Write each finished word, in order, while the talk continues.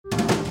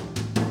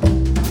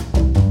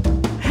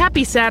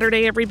Happy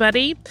Saturday,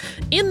 everybody.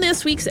 In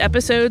this week's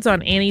episodes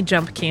on Annie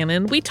Jump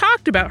Cannon, we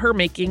talked about her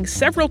making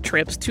several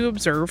trips to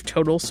observe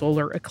total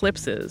solar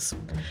eclipses.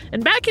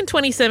 And back in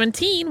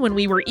 2017, when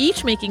we were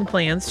each making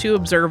plans to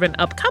observe an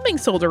upcoming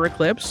solar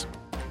eclipse,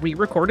 we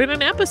recorded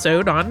an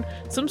episode on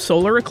some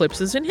solar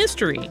eclipses in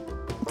history.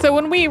 So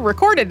when we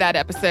recorded that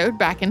episode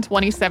back in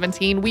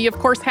 2017, we of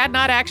course had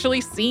not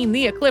actually seen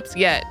the eclipse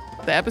yet.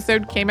 The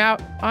episode came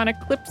out on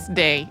Eclipse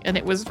Day, and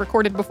it was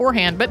recorded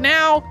beforehand. But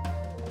now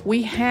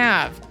we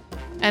have.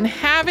 And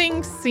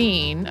having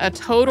seen a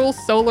total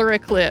solar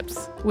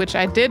eclipse, which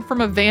I did from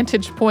a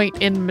vantage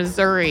point in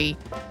Missouri,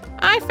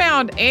 I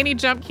found Annie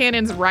Jump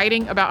Cannon's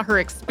writing about her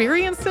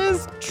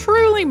experiences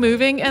truly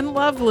moving and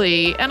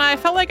lovely. And I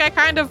felt like I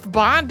kind of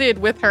bonded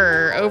with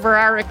her over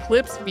our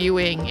eclipse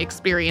viewing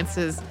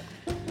experiences.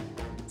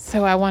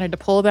 So I wanted to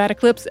pull that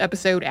eclipse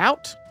episode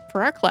out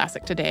for our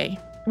classic today.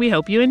 We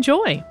hope you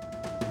enjoy.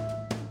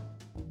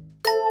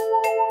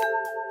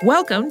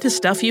 Welcome to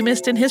Stuff You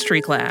Missed in History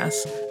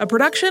Class, a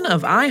production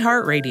of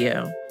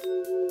iHeartRadio.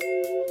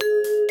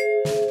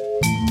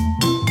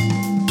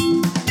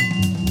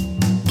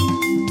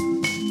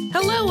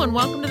 Hello and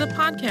welcome to the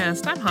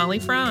podcast. I'm Holly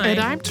Fry. And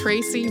I'm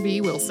Tracy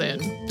V.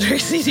 Wilson.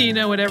 Tracy, do you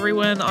know what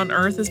everyone on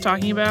Earth is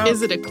talking about?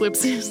 Is it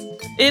eclipses?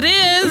 It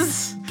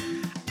is!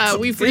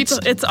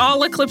 It's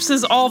all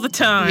eclipses all the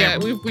time. Yeah,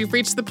 we've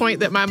reached the point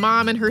that my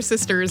mom and her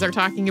sisters are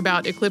talking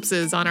about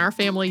eclipses on our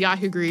family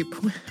Yahoo group,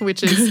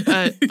 which is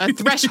a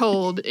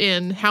threshold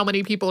in how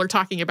many people are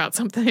talking about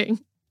something.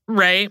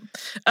 Right.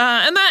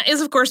 And that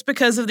is, of course,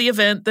 because of the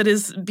event that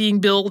is being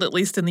billed, at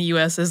least in the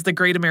U.S., as the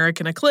Great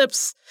American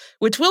Eclipse,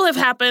 which will have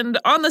happened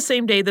on the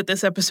same day that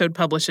this episode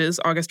publishes,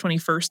 August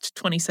 21st,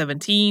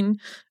 2017.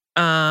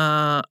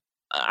 I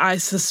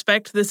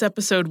suspect this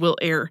episode will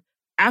air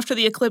after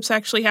the eclipse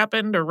actually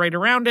happened or right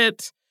around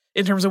it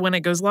in terms of when it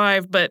goes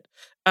live. But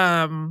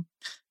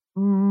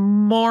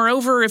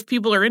moreover, if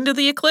people are into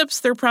the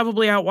eclipse, they're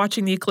probably out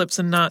watching the eclipse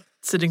and not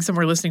sitting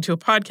somewhere listening to a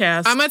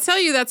podcast. I'm going to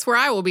tell you that's where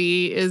I will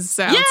be, is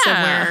out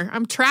somewhere.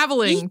 I'm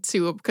traveling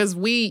to, because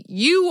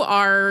you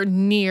are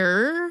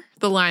near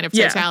the line of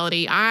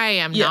totality. I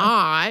am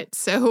not.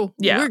 So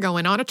we're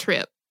going on a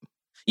trip.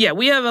 Yeah,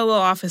 we have a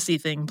little office-y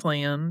thing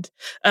planned.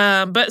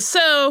 But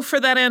so for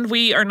that end,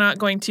 we are not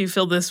going to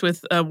fill this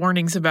with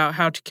warnings about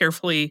how to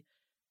carefully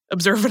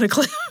observe an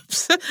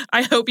eclipse.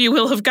 I hope you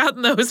will have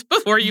gotten those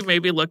before you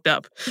maybe looked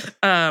up.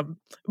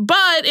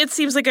 But it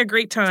seems like a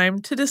great time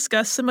to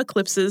discuss some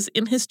eclipses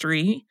in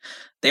history.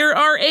 There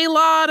are a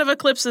lot of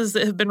eclipses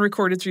that have been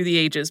recorded through the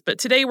ages, but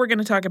today we're going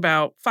to talk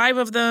about 5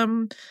 of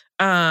them.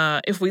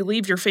 If we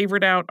leave your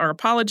favorite out, our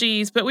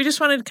apologies, but we just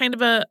wanted kind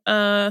of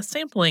a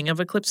sampling of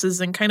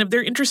eclipses and kind of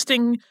their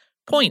interesting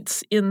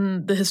points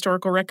in the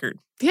historical record.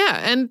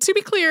 Yeah, and to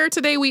be clear,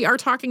 today we are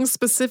talking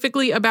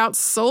specifically about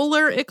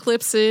solar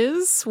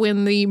eclipses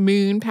when the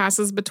moon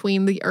passes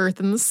between the Earth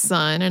and the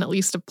sun, and at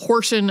least a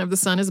portion of the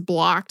sun is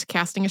blocked,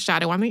 casting a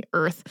shadow on the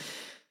Earth.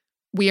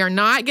 We are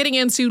not getting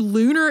into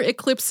lunar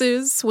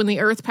eclipses when the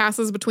Earth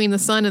passes between the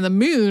sun and the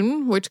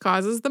moon, which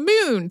causes the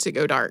moon to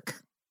go dark.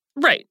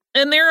 Right.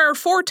 And there are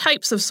 4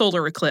 types of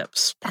solar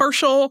eclipse: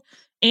 partial,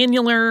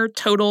 annular,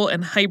 total,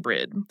 and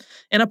hybrid.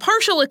 And a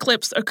partial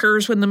eclipse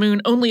occurs when the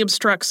moon only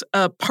obstructs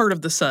a part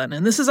of the sun.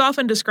 And this is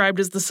often described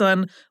as the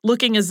sun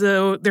looking as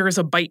though there is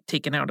a bite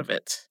taken out of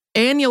it.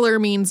 Annular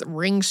means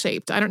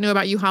ring-shaped. I don't know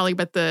about you, Holly,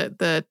 but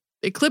the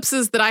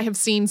eclipses that I have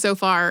seen so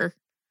far,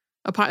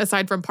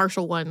 aside from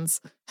partial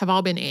ones, have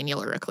all been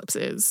annular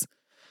eclipses.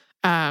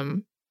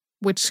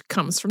 Which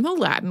comes from the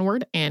Latin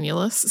word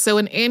annulus. So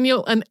an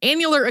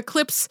annular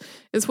eclipse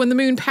is when the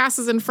moon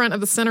passes in front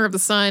of the center of the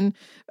sun,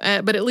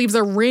 but it leaves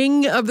a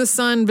ring of the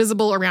sun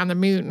visible around the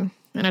moon.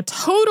 And a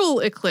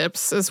total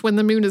eclipse is when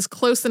the moon is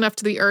close enough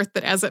to the Earth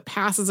that as it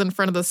passes in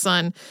front of the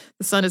sun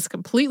is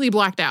completely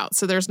blocked out.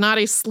 So there's not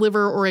a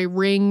sliver or a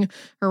ring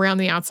around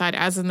the outside,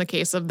 as in the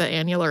case of the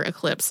annular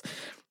eclipse.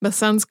 The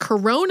sun's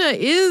corona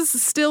is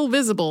still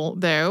visible,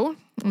 though.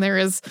 And there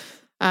is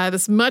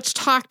this much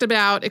talked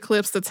about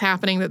eclipse that's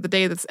happening that the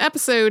day this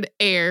episode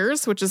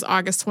airs, which is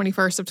August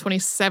 21st of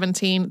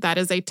 2017, that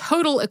is a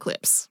total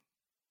eclipse.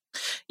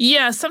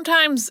 Yeah,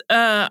 sometimes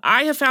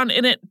I have found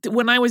in it,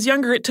 when I was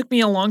younger, it took me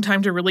a long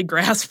time to really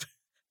grasp.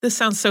 This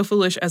sounds so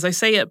foolish as I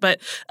say it, but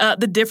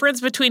the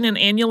difference between an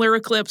annular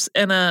eclipse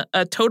and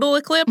a total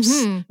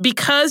eclipse,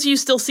 because you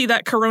still see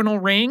that coronal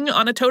ring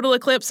on a total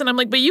eclipse. And I'm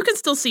like, but you can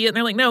still see it. And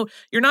they're like, no,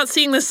 you're not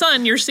seeing the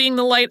sun. You're seeing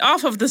the light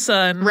off of the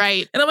sun.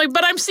 Right. And I'm like,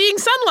 but I'm seeing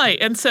sunlight.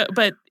 And so,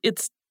 but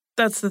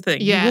that's the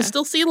thing. Yeah. You will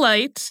still see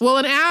light. Well,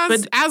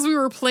 and as we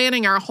were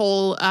planning our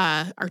whole,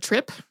 our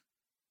trip,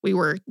 we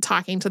were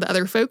talking to the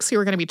other folks who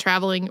were going to be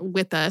traveling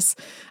with us.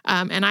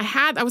 And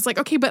I was like,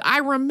 okay, but I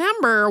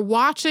remember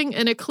watching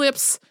an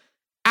eclipse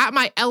at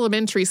my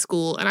elementary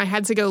school, and I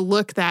had to go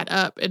look that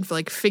up and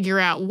figure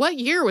out what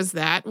year was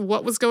that,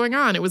 what was going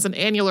on. It was an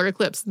annular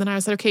eclipse. And then I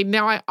was like, okay,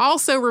 now I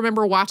also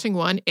remember watching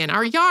one in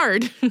our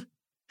yard.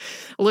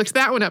 Looked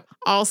that one up.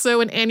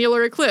 Also an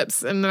annular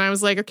eclipse. And then I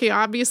was like, okay,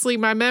 obviously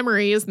my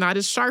memory is not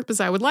as sharp as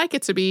I would like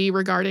it to be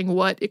regarding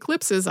what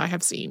eclipses I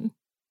have seen.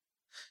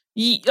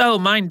 Oh,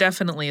 mine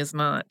definitely is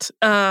not.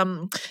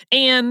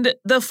 And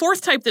the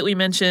fourth type that we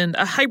mentioned,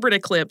 a hybrid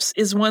eclipse,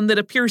 is one that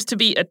appears to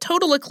be a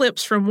total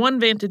eclipse from one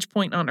vantage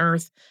point on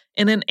Earth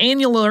and an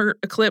annular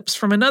eclipse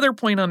from another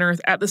point on Earth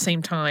at the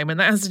same time. And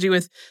that has to do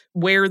with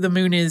where the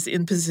moon is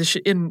in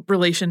position in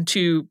relation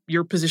to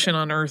your position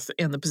on Earth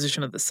and the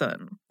position of the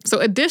sun. So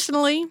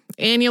additionally,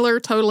 annular,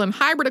 total, and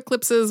hybrid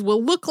eclipses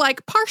will look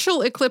like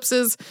partial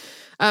eclipses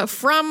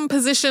from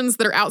positions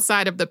that are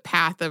outside of the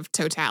path of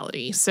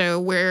totality. So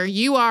where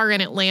you are in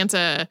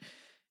Atlanta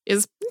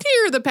is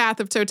near the path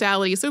of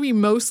totality, so it'll be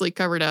mostly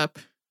covered up.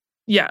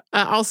 Yeah.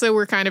 Also,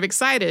 we're kind of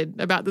excited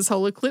about this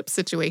whole eclipse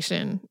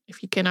situation,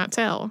 if you cannot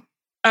tell.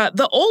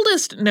 The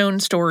oldest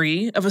known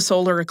story of a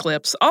solar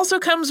eclipse also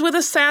comes with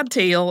a sad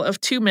tale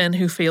of two men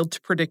who failed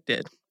to predict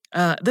it.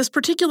 This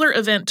particular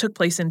event took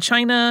place in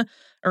China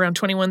around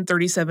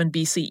 2137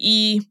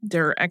 BCE.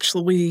 There are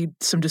actually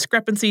some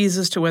discrepancies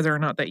as to whether or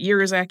not that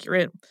year is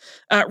accurate.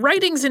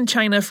 Writings in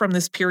China from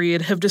this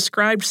period have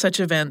described such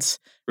events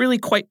really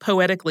quite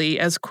poetically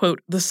as,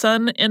 quote, the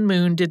sun and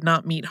moon did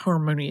not meet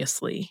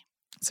harmoniously.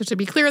 So to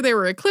be clear, there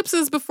were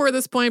eclipses before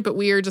this point, but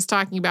we are just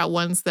talking about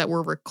ones that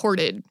were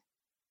recorded.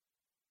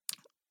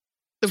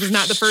 It was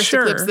not the first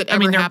eclipse that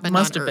ever happened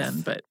on Earth. There must have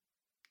been, but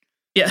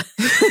yeah.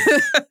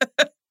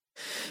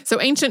 So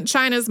ancient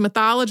China's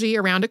mythology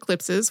around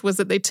eclipses was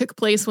that they took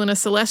place when a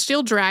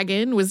celestial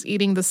dragon was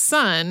eating the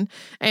sun.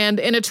 And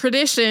in a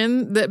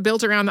tradition that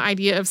built around the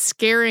idea of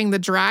scaring the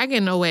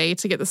dragon away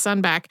to get the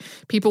sun back,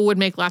 people would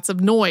make lots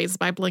of noise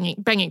by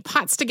banging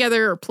pots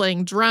together or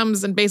playing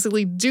drums and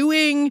basically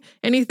doing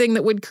anything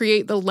that would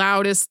create the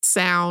loudest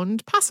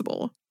sound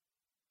possible.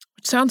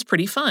 Sounds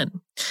pretty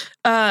fun.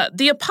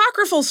 The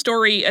apocryphal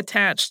story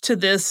attached to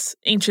this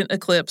ancient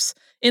eclipse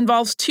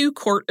involves two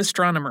court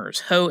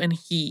astronomers, Ho and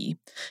He.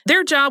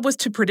 Their job was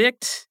to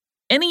predict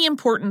any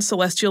important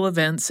celestial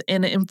events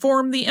and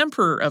inform the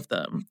emperor of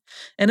them.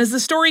 And as the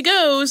story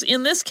goes,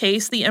 in this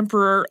case, the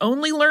emperor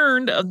only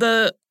learned of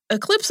the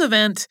eclipse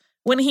event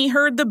when he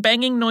heard the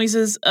banging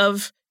noises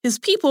of his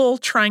people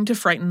trying to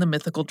frighten the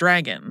mythical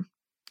dragon.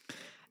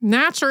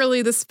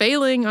 Naturally, this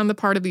failing on the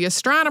part of the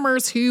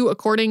astronomers, who,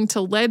 according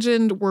to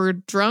legend, were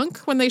drunk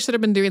when they should have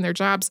been doing their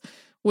jobs,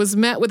 was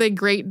met with a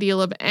great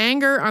deal of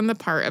anger on the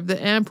part of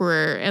the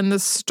emperor. And the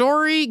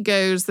story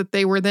goes that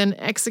they were then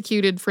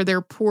executed for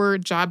their poor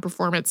job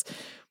performance.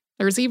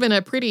 There's even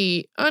a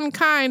pretty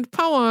unkind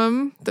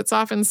poem that's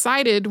often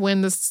cited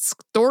when the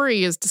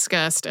story is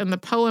discussed. And the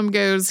poem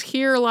goes,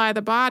 "Here lie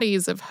the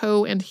bodies of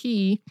Ho and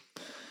He,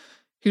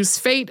 whose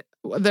fate,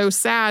 though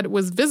sad,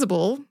 was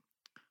visible,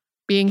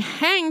 being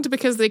hanged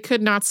because they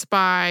could not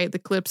spy the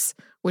eclipse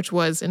which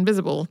was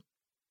invisible.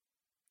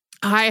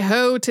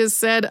 Hi-ho, 'tis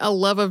said, a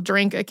love of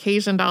drink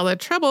occasioned all the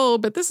trouble,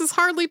 but this is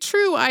hardly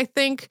true, I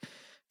think,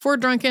 for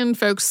drunken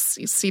folks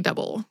see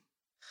double."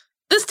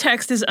 This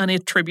text is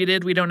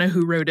unattributed. We don't know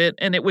who wrote it,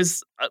 and it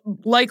was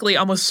likely,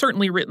 almost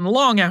certainly written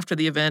long after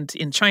the event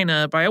in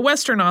China by a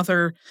Western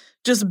author,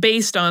 just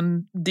based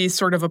on these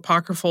sort of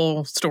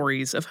apocryphal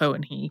stories of Ho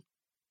and He.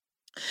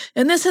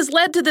 And this has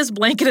led to this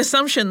blanket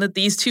assumption that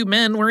these two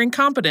men were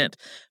incompetent.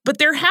 But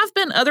there have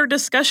been other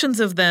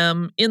discussions of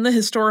them in the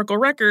historical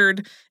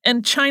record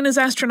and China's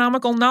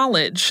astronomical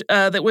knowledge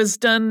that was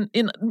done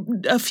in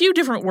a few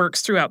different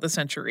works throughout the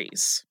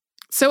centuries.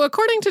 So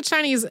according to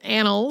Chinese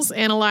annals,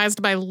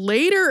 analyzed by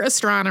later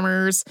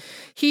astronomers,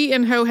 He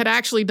and Ho had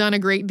actually done a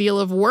great deal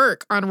of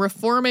work on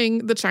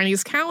reforming the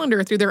Chinese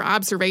calendar through their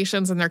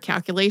observations and their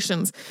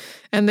calculations.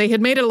 And they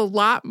had made it a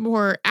lot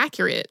more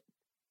accurate.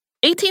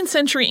 18th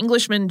century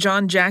Englishman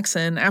John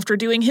Jackson, after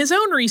doing his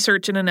own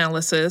research and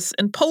analysis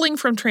and pulling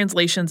from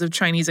translations of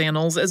Chinese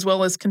annals as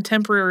well as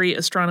contemporary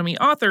astronomy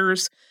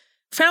authors,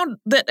 found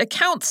that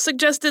accounts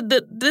suggested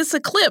that this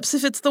eclipse,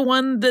 if it's the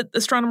one that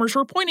astronomers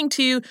were pointing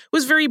to,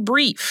 was very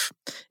brief.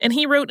 And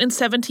he wrote in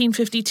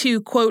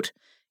 1752, quote,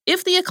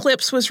 "If the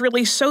eclipse was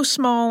really so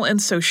small and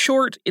so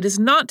short, it is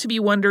not to be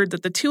wondered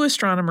that the two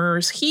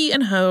astronomers, He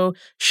and Ho,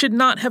 should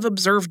not have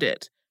observed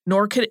it.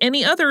 Nor could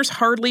any others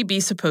hardly be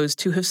supposed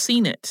to have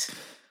seen it."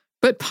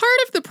 But part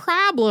of the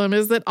problem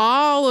is that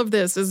all of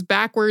this is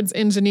backwards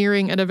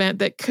engineering an event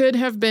that could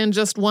have been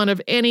just one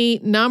of any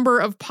number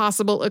of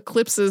possible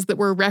eclipses that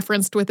were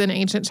referenced within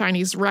ancient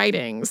Chinese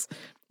writings.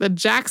 The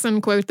Jackson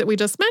quote that we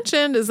just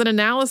mentioned is an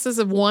analysis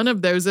of one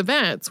of those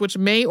events, which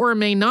may or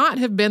may not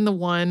have been the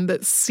one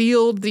that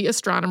sealed the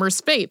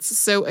astronomers' fates.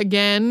 So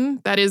again,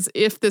 that is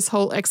if this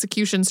whole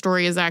execution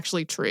story is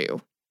actually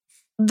true.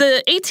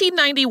 The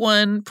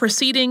 1891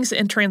 Proceedings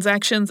and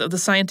Transactions of the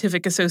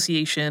Scientific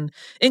Association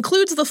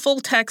includes the full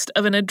text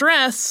of an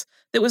address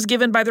that was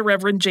given by the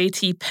Reverend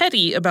J.T.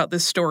 Petty about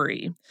this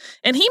story.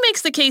 And he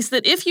makes the case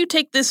that if you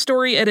take this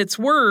story at its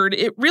word,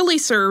 it really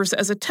serves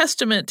as a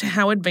testament to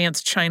how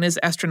advanced China's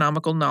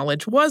astronomical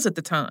knowledge was at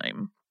the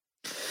time.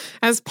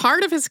 As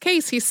part of his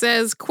case, he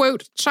says,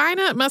 quote,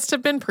 "China must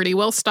have been pretty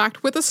well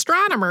stocked with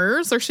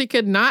astronomers, or she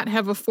could not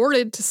have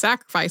afforded to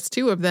sacrifice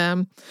two of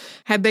them.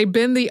 Had they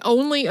been the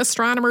only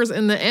astronomers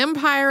in the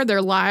empire,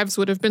 their lives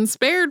would have been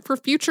spared for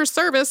future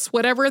service,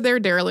 whatever their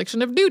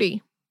dereliction of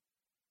duty."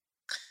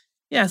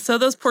 Yeah, so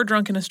those poor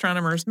drunken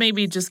astronomers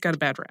maybe just got a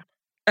bad rap.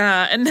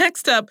 And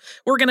next up,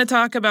 we're going to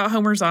talk about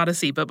Homer's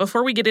Odyssey. But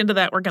before we get into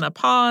that, we're going to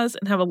pause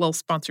and have a little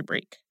sponsor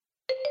break.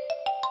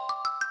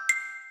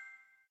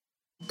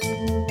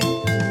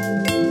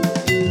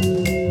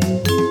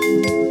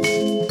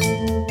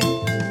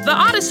 The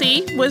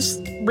Odyssey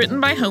was written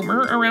by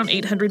Homer around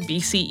 800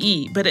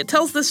 BCE, but it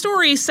tells the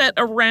story set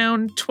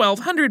around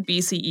 1200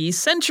 BCE,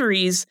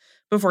 centuries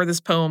before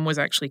this poem was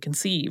actually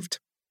conceived.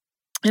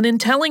 And in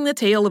telling the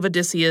tale of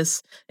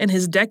Odysseus and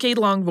his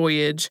decade-long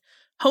voyage,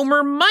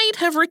 Homer might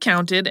have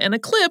recounted an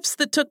eclipse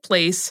that took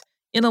place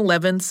in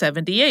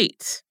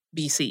 1178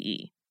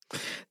 BCE.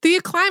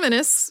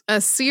 Theoclymenus, a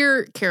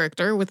seer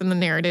character within the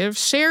narrative,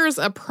 shares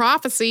a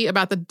prophecy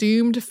about the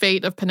doomed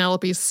fate of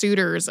Penelope's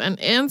suitors and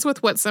ends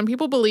with what some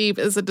people believe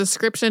is a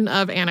description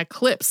of an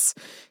eclipse.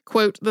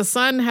 Quote, "The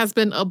sun has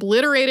been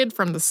obliterated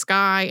from the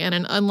sky and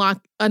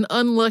an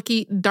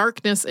unlucky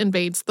darkness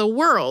invades the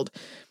world."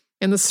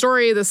 In the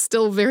story that's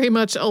still very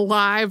much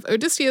alive,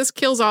 Odysseus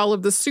kills all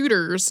of the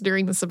suitors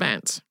during this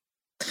event.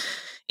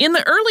 In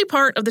the early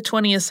part of the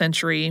 20th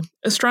century,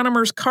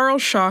 astronomers Carl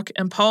Schock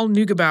and Paul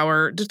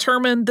Neugebauer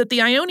determined that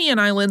the Ionian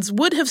Islands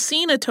would have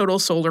seen a total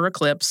solar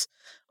eclipse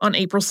on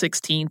April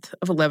 16th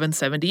of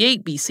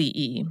 1178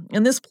 BCE,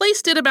 and this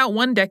placed it about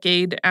 1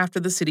 decade after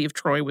the city of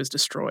Troy was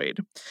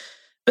destroyed.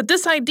 But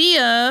this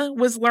idea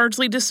was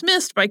largely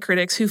dismissed by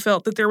critics who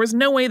felt that there was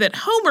no way that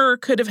Homer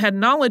could have had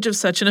knowledge of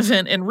such an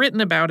event and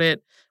written about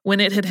it when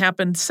it had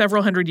happened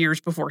several hundred years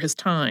before his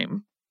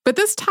time. But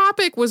this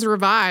topic was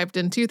revived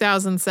in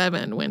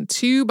 2007 when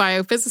two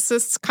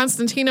biophysicists,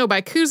 Constantino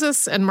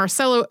Bikouzis and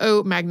Marcelo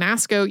O.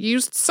 Magnasco,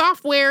 used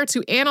software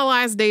to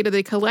analyze data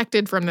they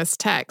collected from this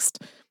text.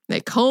 They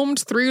combed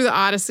through the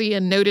Odyssey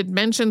and noted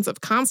mentions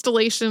of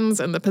constellations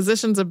and the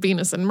positions of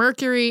Venus and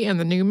Mercury and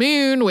the new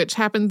moon, which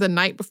happened the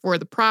night before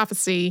the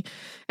prophecy.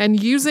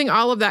 And using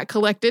all of that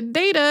collected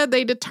data,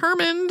 they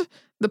determined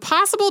the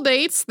possible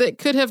dates that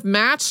could have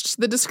matched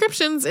the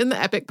descriptions in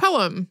the epic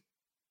poem.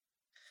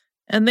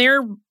 And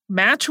their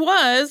match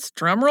was,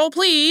 drumroll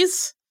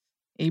please,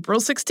 April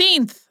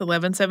 16th,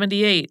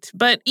 1178.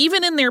 But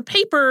even in their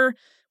paper,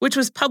 which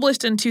was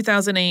published in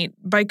 2008,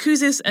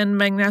 Bikouzis and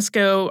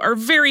Magnasco are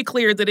very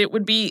clear that it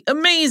would be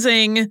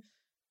amazing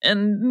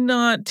and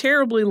not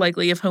terribly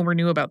likely if Homer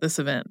knew about this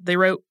event. They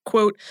wrote,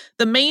 quote,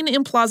 "The main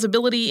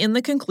implausibility in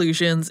the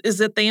conclusions is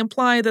that they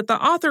imply that the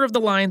author of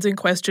the lines in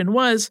question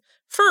was,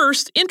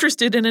 first,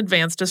 interested in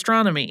advanced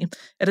astronomy,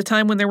 at a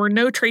time when there were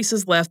no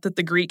traces left that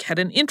the Greek had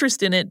an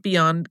interest in it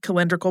beyond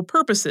calendrical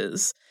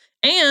purposes,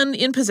 and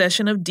in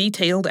possession of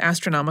detailed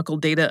astronomical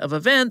data of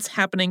events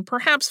happening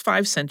perhaps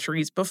 5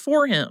 centuries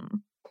before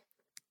him."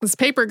 This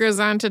paper goes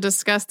on to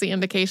discuss the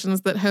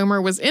indications that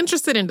Homer was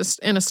interested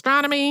in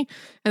astronomy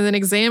and then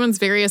examines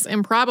various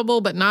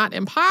improbable but not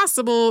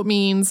impossible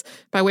means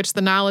by which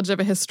the knowledge of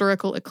a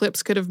historical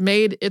eclipse could have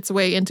made its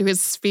way into his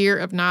sphere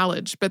of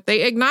knowledge. But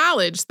they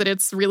acknowledge that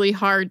it's a really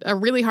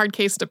hard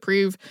case to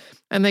prove,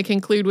 and they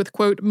conclude with,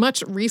 quote,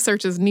 "Much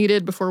research is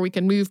needed before we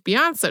can move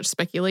beyond such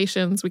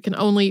speculations. We can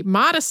only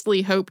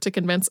modestly hope to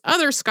convince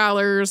other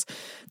scholars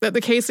that the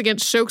case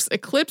against Schock's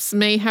eclipse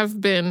may have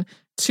been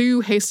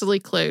too hastily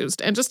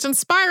closed, and just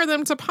inspire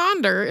them to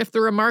ponder if the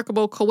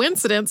remarkable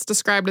coincidence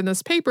described in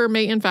this paper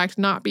may in fact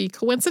not be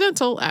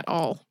coincidental at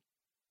all."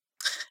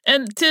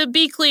 And to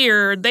be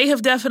clear, they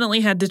have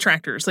definitely had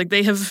detractors. Like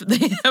they have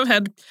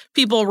had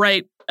people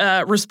write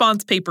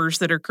response papers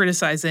that are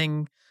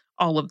criticizing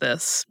all of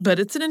this. But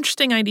it's an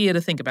interesting idea to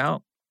think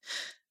about.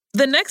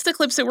 The next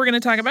eclipse that we're going to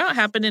talk about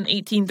happened in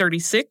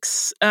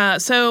 1836.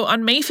 So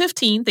on May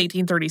 15th,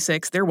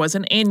 1836, there was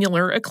an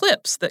annular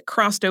eclipse that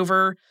crossed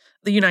over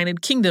the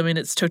United Kingdom in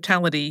its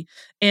totality.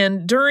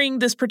 And during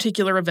this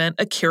particular event,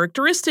 a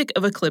characteristic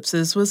of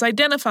eclipses was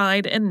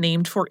identified and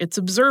named for its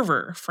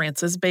observer,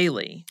 Francis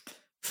Baily.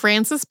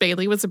 Francis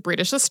Baily was a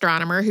British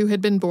astronomer who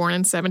had been born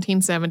in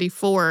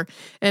 1774.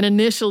 And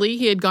initially,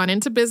 he had gone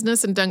into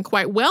business and done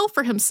quite well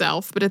for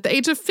himself. But at the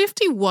age of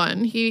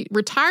 51, he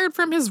retired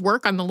from his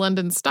work on the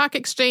London Stock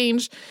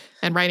Exchange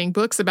and writing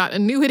books about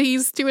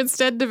annuities to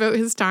instead devote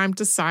his time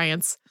to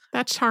science.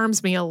 That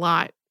charms me a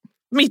lot.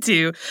 Me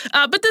too.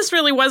 But this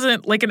really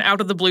wasn't like an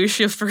out-of-the-blue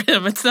shift for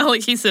him. It's not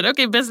like he said,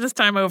 okay, business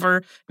time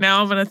over.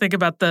 Now I'm going to think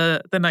about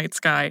the night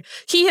sky.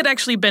 He had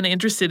actually been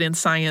interested in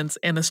science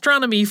and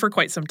astronomy for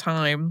quite some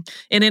time.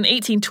 And in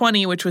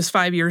 1820, which was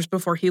 5 years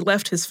before he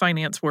left his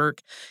finance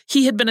work,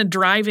 he had been a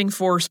driving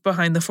force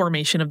behind the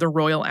formation of the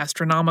Royal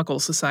Astronomical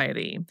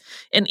Society.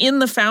 And in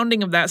the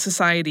founding of that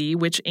society,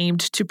 which aimed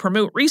to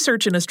promote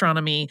research in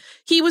astronomy,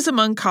 he was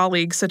among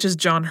colleagues such as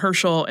John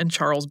Herschel and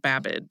Charles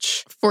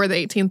Babbage. For the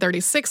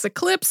 1836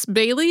 eclipse,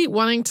 Baily,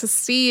 wanting to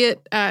see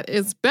it at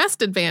its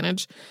best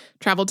advantage,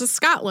 traveled to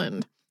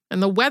Scotland.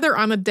 And the weather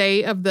on the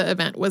day of the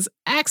event was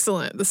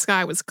excellent. The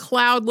sky was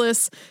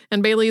cloudless,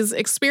 and Baily's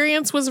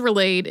experience was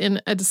relayed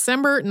in a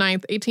December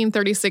 9th,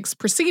 1836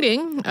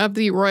 proceeding of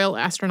the Royal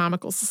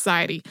Astronomical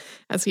Society,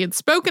 as he had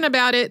spoken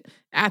about it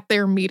at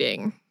their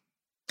meeting.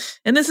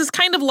 And this is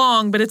kind of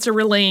long, but it's a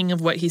relaying of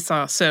what he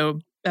saw,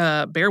 so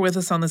bear with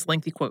us on this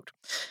lengthy quote.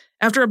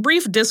 After a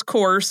brief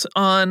discourse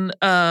on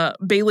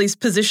Bailey's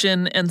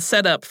position and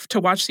setup to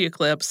watch the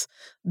eclipse,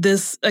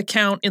 this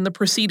account in the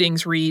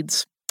proceedings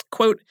reads,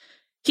 quote,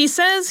 "He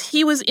says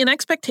he was in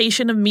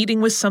expectation of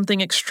meeting with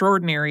something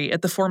extraordinary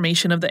at the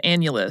formation of the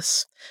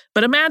annulus,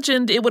 but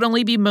imagined it would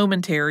only be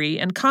momentary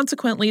and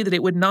consequently that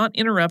it would not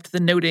interrupt the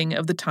noting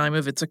of the time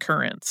of its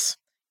occurrence.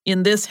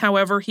 In this,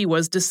 however, he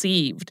was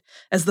deceived,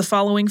 as the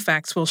following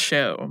facts will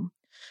show.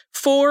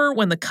 For,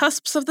 when the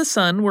cusps of the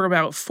sun were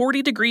about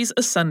 40 degrees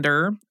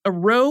asunder, a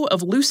row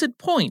of lucid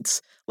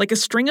points, like a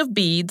string of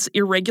beads,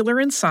 irregular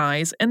in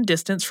size and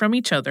distance from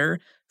each other,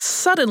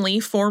 suddenly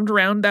formed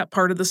round that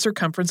part of the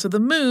circumference of the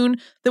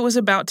moon that was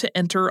about to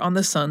enter on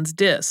the sun's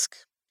disk.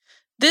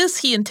 This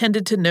he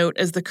intended to note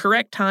as the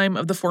correct time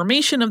of the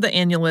formation of the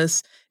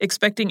annulus,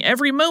 expecting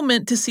every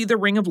moment to see the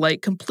ring of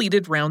light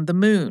completed round the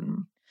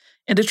moon,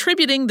 and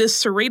attributing this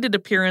serrated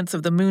appearance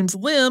of the moon's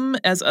limb,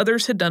 as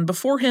others had done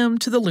before him,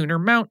 to the lunar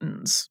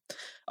mountains,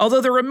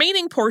 although the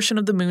remaining portion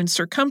of the moon's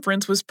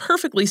circumference was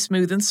perfectly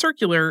smooth and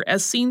circular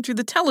as seen through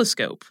the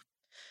telescope.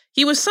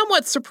 He was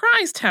somewhat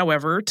surprised,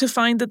 however, to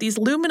find that these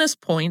luminous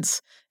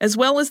points, as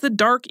well as the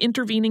dark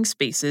intervening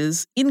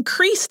spaces,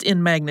 increased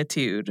in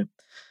magnitude,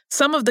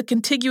 some of the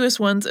contiguous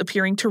ones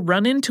appearing to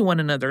run into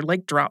one another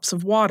like drops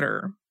of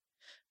water.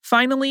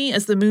 Finally,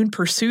 as the moon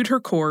pursued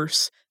her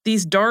course,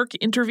 these dark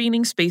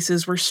intervening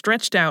spaces were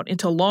stretched out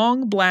into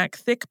long, black,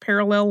 thick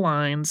parallel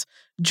lines,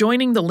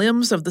 joining the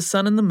limbs of the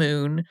sun and the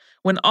moon,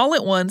 when all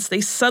at once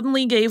they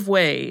suddenly gave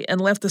way and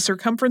left the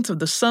circumference of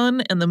the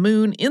sun and the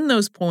moon in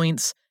those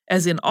points,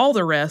 as in all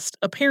the rest,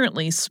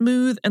 apparently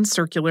smooth and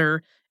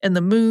circular, and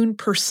the moon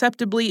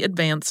perceptibly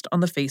advanced on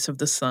the face of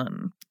the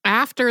sun."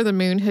 After the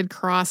moon had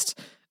crossed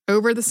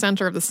over the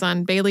center of the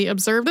sun, Bailey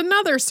observed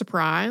another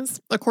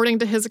surprise. According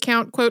to his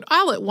account, quote,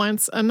 "All at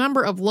once, a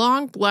number of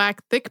long,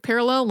 black, thick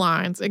parallel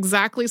lines,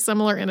 exactly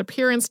similar in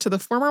appearance to the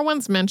former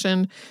ones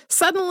mentioned,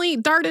 suddenly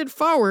darted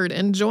forward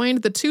and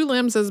joined the two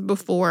limbs as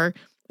before,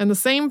 and the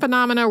same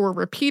phenomena were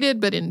repeated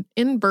but in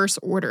inverse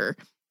order."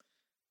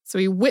 So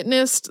he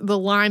witnessed the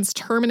lines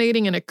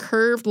terminating in a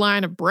curved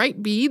line of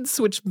bright beads,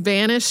 which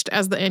vanished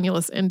as the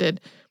annulus ended.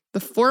 The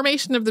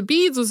formation of the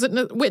beads was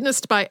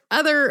witnessed by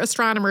other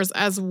astronomers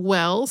as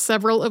well,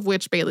 several of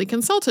which Bailey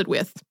consulted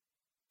with.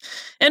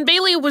 And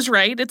Bailey was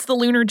right. It's the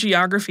lunar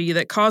geography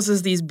that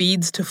causes these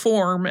beads to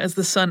form as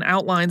the sun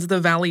outlines the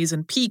valleys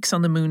and peaks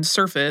on the moon's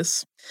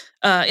surface.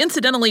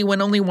 Incidentally,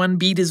 when only one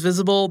bead is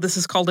visible, this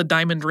is called a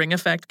diamond ring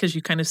effect because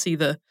you kind of see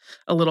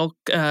a little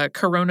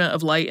corona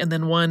of light and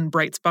then one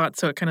bright spot,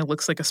 so it kind of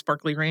looks like a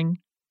sparkly ring.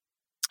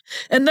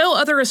 And though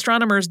other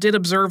astronomers did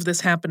observe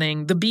this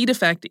happening, the bead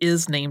effect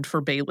is named for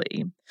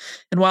Bailey.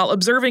 And while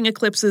observing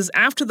eclipses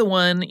after the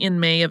one in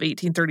May of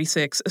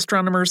 1836,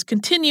 astronomers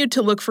continued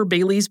to look for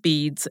Bailey's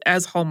beads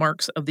as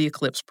hallmarks of the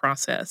eclipse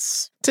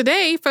process.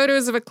 Today,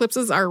 photos of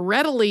eclipses are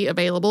readily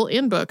available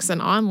in books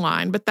and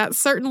online, but that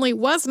certainly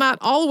was not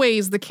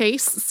always the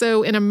case.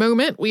 So in a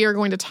moment, we are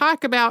going to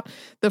talk about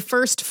the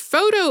first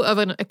photo of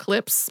an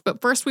eclipse,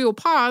 but first we will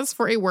pause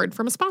for a word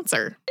from a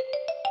sponsor.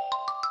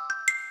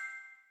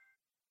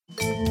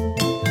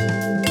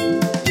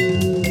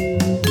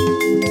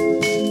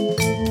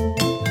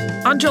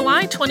 On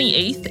July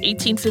 28,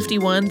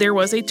 1851, there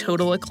was a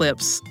total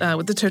eclipse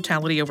with the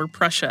totality over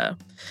Prussia.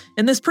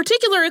 And this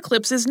particular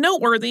eclipse is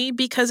noteworthy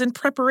because in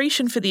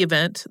preparation for the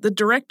event, the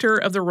director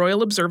of the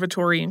Royal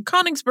Observatory in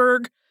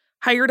Königsberg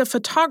hired a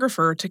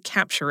photographer to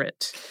capture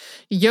it.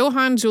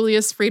 Johann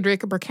Julius Friedrich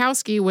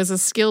Berkowski was a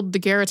skilled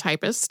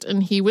daguerreotypist,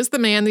 and he was the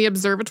man the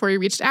observatory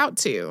reached out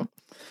to.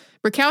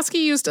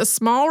 Berkowski used a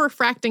small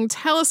refracting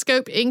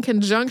telescope in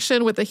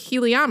conjunction with a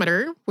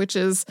heliometer, which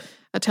is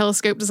a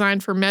telescope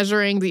designed for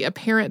measuring the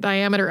apparent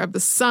diameter of the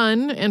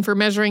sun and for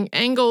measuring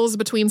angles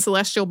between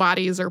celestial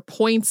bodies or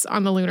points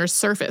on the lunar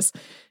surface.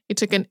 He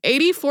took an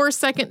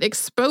 84-second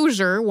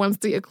exposure once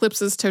the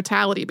eclipse's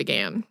totality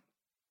began.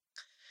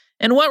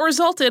 And what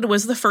resulted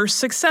was the first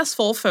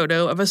successful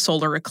photo of a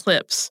solar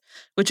eclipse,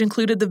 which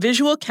included the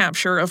visual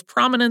capture of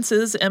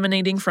prominences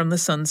emanating from the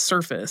sun's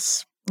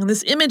surface. And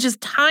this image is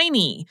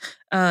tiny.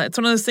 It's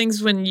one of those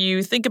things when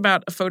you think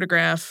about a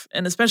photograph,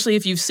 and especially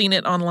if you've seen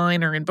it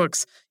online or in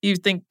books, you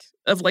think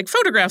of like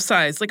photograph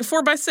size, like a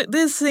 4x6.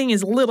 This thing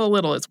is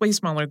little. It's way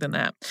smaller than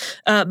that.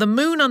 The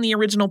moon on the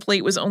original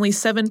plate was only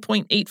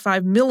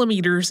 7.85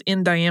 millimeters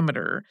in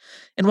diameter.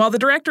 And while the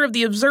director of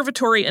the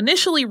observatory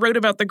initially wrote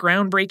about the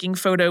groundbreaking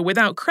photo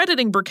without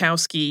crediting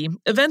Berkowski,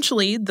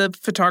 eventually the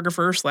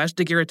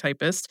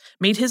photographer/daguerreotypist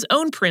made his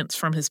own prints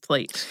from his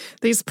plate.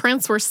 These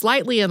prints were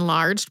slightly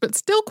enlarged, but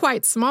still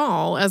quite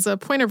small. As a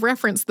point of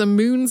reference, the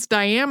moon's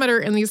diameter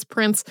in these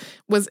prints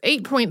was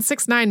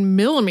 8.69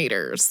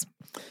 millimeters.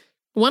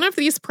 One of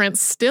these prints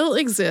still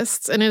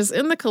exists and is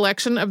in the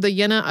collection of the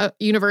Jena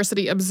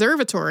University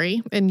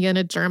Observatory in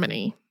Jena,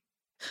 Germany.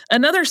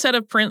 Another set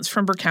of prints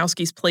from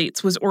Berkowski's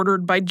plates was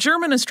ordered by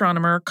German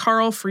astronomer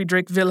Carl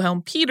Friedrich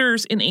Wilhelm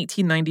Peters in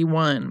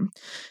 1891.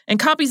 And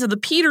copies of the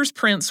Peters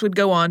prints would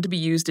go on to be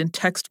used in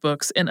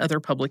textbooks and other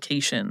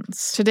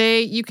publications.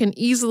 Today, you can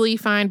easily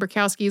find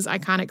Berkowski's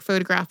iconic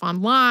photograph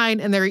online,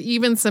 and there are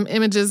even some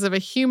images of a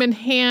human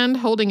hand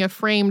holding a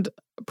framed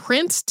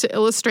print to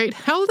illustrate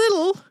how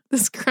little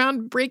this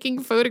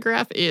groundbreaking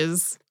photograph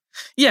is.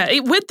 Yeah,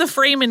 with the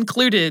frame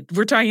included,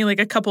 we're talking like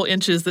a couple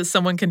inches that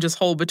someone can just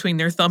hold between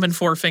their thumb and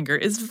forefinger.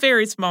 It's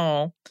very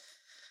small.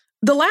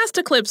 The last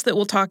eclipse that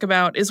we'll talk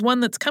about is one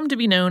that's come to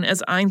be known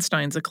as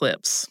Einstein's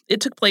eclipse. It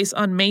took place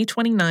on May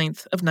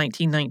 29th of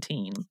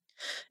 1919.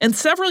 And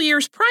several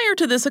years prior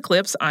to this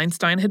eclipse,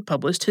 Einstein had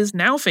published his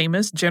now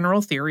famous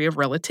general theory of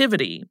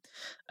relativity.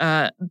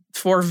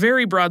 For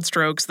very broad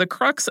strokes, the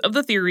crux of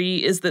the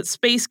theory is that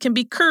space can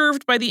be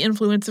curved by the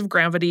influence of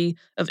gravity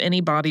of any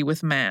body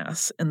with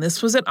mass. And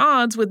this was at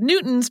odds with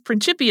Newton's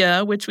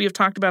Principia, which we have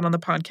talked about on the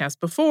podcast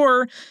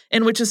before,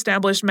 and which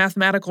established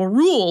mathematical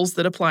rules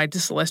that applied to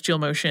celestial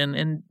motion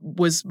and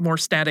was more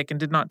static and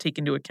did not take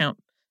into account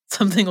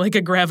something like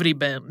a gravity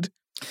bend.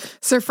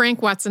 Sir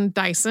Frank Watson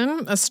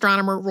Dyson,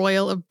 Astronomer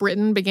Royal of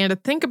Britain, began to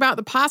think about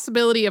the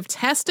possibility of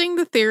testing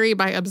the theory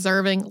by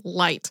observing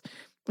light.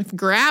 If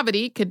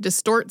gravity could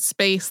distort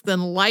space,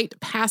 then light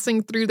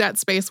passing through that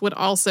space would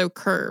also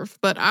curve.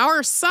 But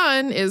our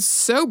sun is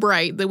so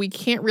bright that we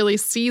can't really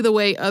see the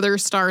way other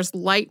stars'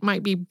 light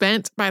might be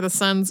bent by the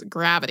sun's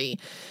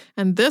gravity.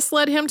 And this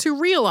led him to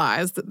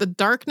realize that the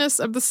darkness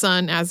of the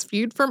sun as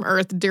viewed from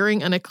Earth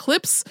during an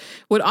eclipse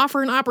would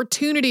offer an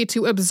opportunity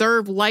to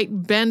observe light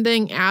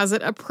bending as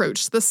it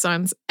approached the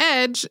sun's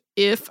edge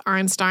if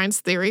Einstein's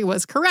theory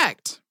was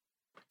correct.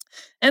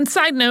 And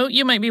side note,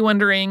 you might be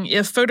wondering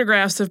if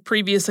photographs of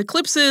previous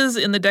eclipses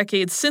in the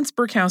decades since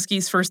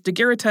Berkowski's first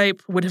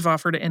daguerreotype would have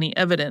offered any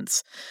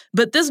evidence.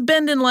 But this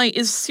bend in light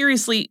is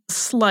seriously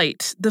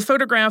slight. The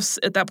photographs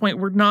at that point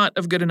were not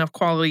of good enough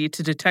quality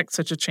to detect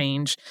such a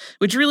change,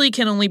 which really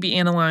can only be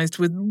analyzed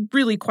with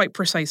really quite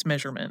precise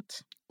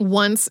measurement.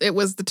 Once it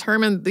was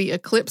determined the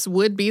eclipse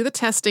would be the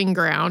testing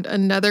ground,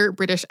 another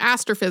British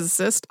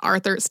astrophysicist,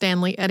 Arthur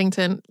Stanley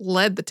Eddington,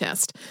 led the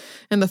test.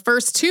 In the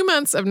first 2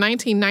 months of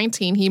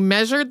 1919, he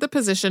measured the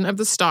position of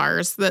the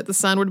stars that the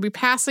sun would be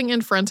passing in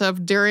front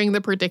of during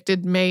the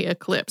predicted May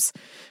eclipse.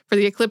 For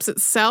the eclipse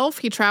itself,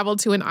 he traveled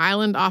to an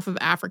island off of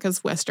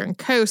Africa's western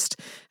coast,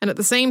 and at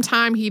the same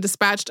time, he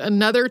dispatched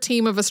another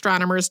team of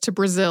astronomers to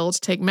Brazil to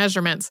take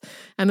measurements.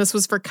 And this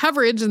was for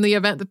coverage in the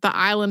event that the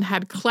island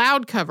had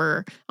cloud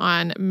cover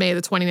on May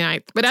the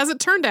 29th. But as it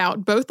turned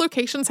out, both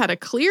locations had a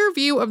clear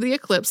view of the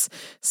eclipse,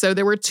 so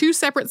there were two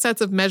separate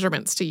sets of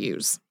measurements to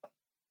use.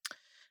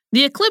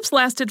 The eclipse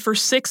lasted for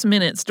 6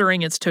 minutes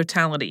during its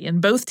totality,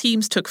 and both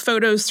teams took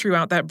photos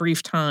throughout that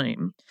brief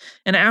time.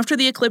 And after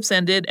the eclipse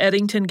ended,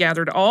 Eddington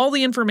gathered all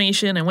the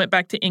information and went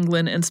back to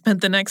England and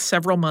spent the next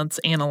several months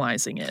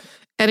analyzing it.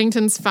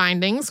 Eddington's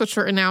findings, which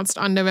were announced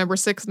on November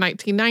 6,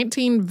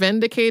 1919,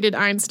 vindicated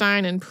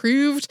Einstein and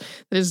proved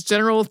that his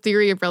general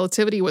theory of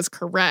relativity was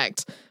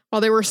correct.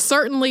 While there were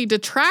certainly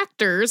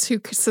detractors who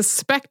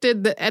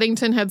suspected that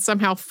Eddington had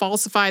somehow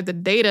falsified the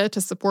data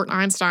to support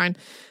Einstein,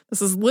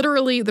 this is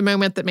literally the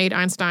moment that made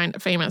Einstein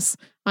famous.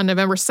 On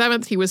November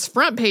 7th, he was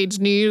front page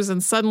news,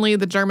 and suddenly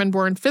the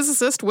German-born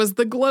physicist was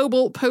the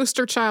global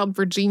poster child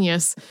for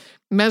genius.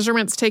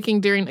 Measurements taken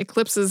during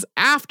eclipses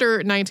after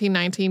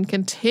 1919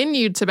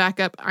 continued to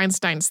back up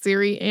Einstein's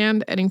theory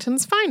and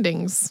Eddington's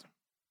findings.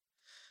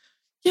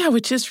 Yeah,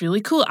 which is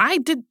really cool.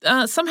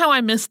 Somehow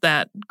I missed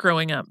that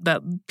growing up,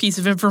 that piece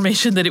of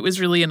information that it was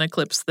really an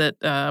eclipse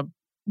that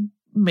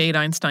made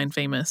Einstein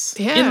famous.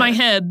 Yeah. In my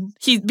head,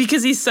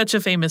 because he's such a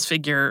famous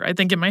figure, I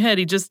think in my head,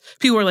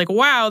 people were like,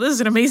 wow, this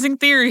is an amazing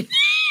theory.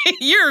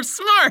 You're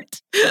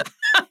smart.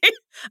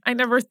 I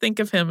never think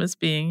of him as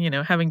being,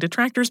 having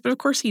detractors, but of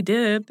course he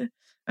did.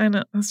 I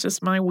know, that's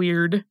just my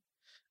weird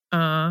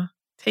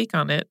take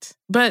on it.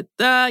 But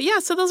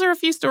so those are a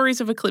few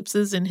stories of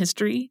eclipses in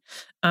history.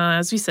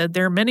 As we said,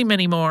 there are many,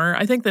 many more.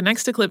 I think the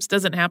next eclipse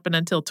doesn't happen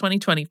until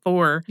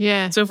 2024.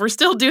 Yeah. So if we're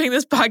still doing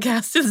this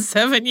podcast in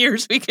 7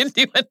 years, we can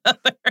do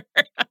another.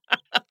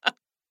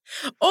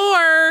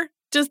 Or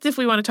just if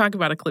we want to talk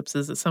about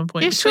eclipses at some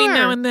point between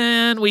now and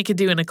then, we could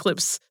do an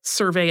eclipse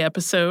survey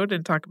episode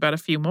and talk about a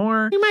few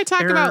more. We might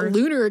talk about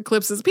lunar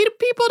eclipses.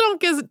 People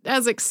don't get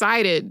as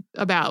excited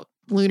about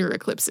lunar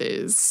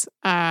eclipses.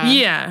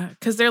 Yeah,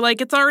 because they're like,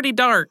 it's already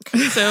dark.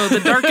 So the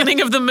darkening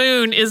of the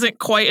moon isn't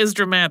quite as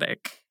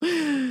dramatic.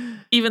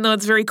 Even though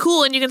it's very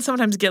cool, and you can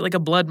sometimes get like a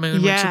blood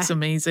moon, which is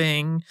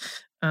amazing.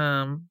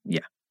 But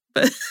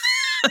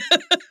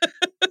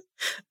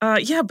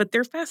but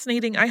they're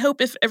fascinating. I hope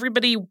if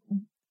everybody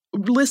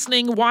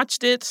listening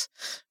watched it,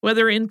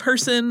 whether in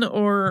person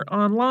or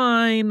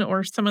online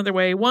or some other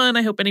way. One,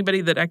 I hope anybody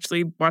that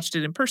actually watched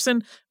it in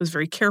person was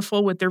very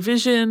careful with their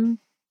vision.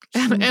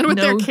 And with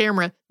their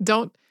camera.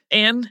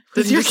 And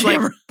with your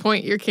camera.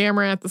 Point your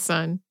camera at the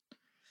sun.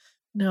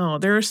 No,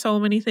 there are so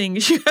many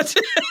things you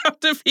have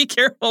to be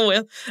careful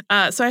with.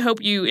 So I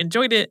hope you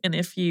enjoyed it. And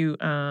if you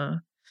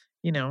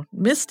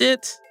missed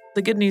it.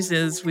 The good news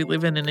is we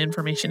live in an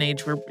information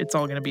age where it's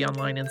all going to be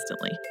online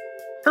instantly.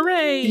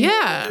 Hooray!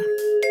 Yeah.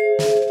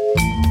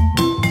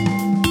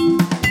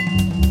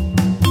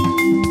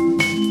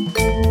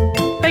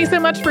 Thanks so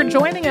much for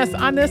joining us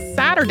on this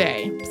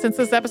Saturday. Since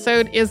this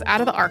episode is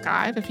out of the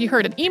archive, if you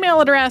heard an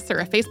email address or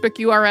a Facebook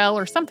URL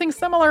or something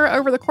similar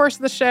over the course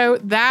of the show,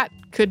 that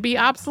could be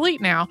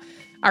obsolete now.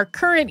 Our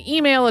current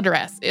email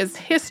address is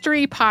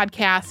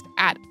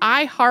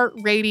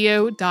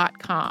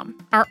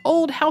historypodcast@iheartradio.com. Our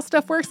old How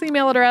Stuff Works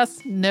email address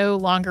no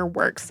longer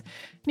works.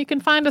 You can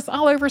find us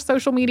all over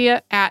social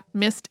media at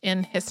Missed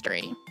in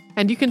History.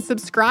 And you can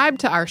subscribe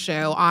to our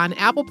show on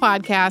Apple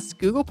Podcasts,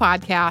 Google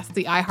Podcasts,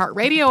 the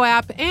iHeartRadio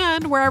app,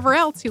 and wherever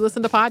else you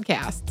listen to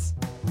podcasts.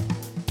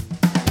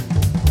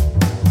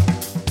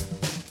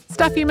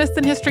 Stuff You Missed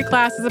in History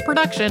Class is a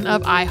production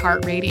of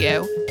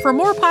iHeartRadio. For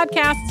more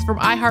podcasts from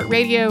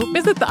iHeartRadio,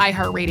 visit the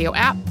iHeartRadio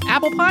app,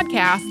 Apple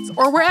Podcasts,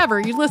 or wherever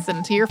you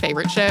listen to your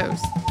favorite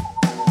shows.